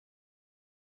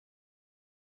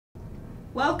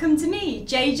Welcome to me,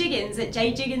 Jay Jiggins at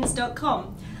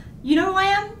jjiggins.com. You know who I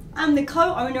am? I'm the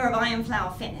co-owner of Iron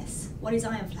Flower Fitness. What is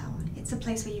Iron Flower? It's a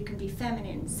place where you can be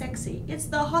feminine, sexy. It's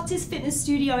the hottest fitness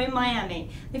studio in Miami.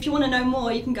 If you want to know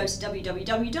more, you can go to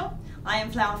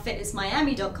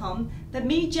www.ironflowerfitnessmiami.com. But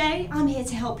me, Jay, I'm here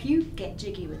to help you get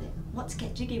jiggy with it. What's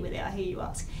get jiggy with it, I hear you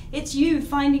ask? It's you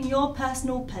finding your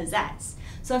personal pizzazz.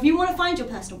 So if you want to find your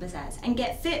personal pizzazz and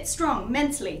get fit, strong,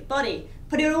 mentally, body,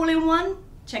 put it all in one,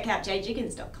 check out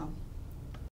jjiggins.com.